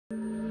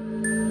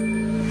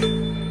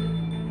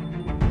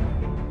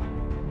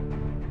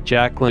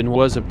Jack Linn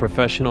was a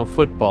professional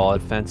football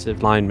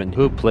offensive lineman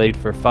who played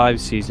for 5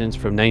 seasons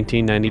from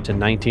 1990 to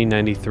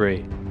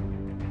 1993.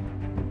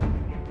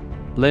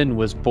 Linn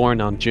was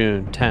born on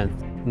June 10,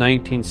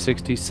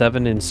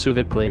 1967 in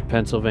Suitcliffe,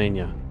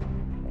 Pennsylvania.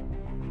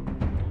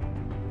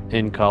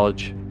 In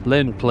college,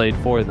 Linn played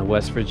for the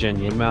West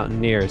Virginia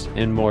Mountaineers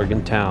in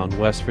Morgantown,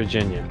 West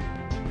Virginia.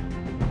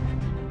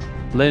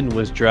 Linn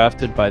was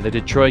drafted by the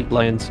Detroit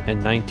Lions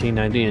in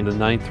 1990 in the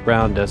 9th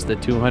round as the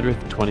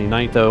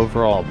 229th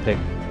overall pick.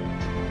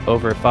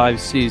 Over 5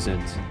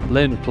 seasons,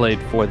 Linn played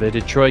for the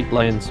Detroit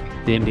Lions,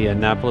 the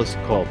Indianapolis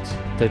Colts,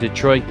 the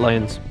Detroit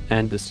Lions,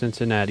 and the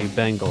Cincinnati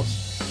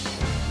Bengals.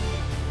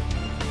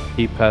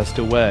 He passed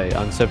away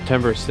on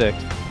September 6,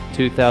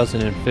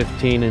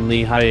 2015 in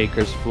Lehigh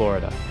Acres,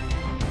 Florida.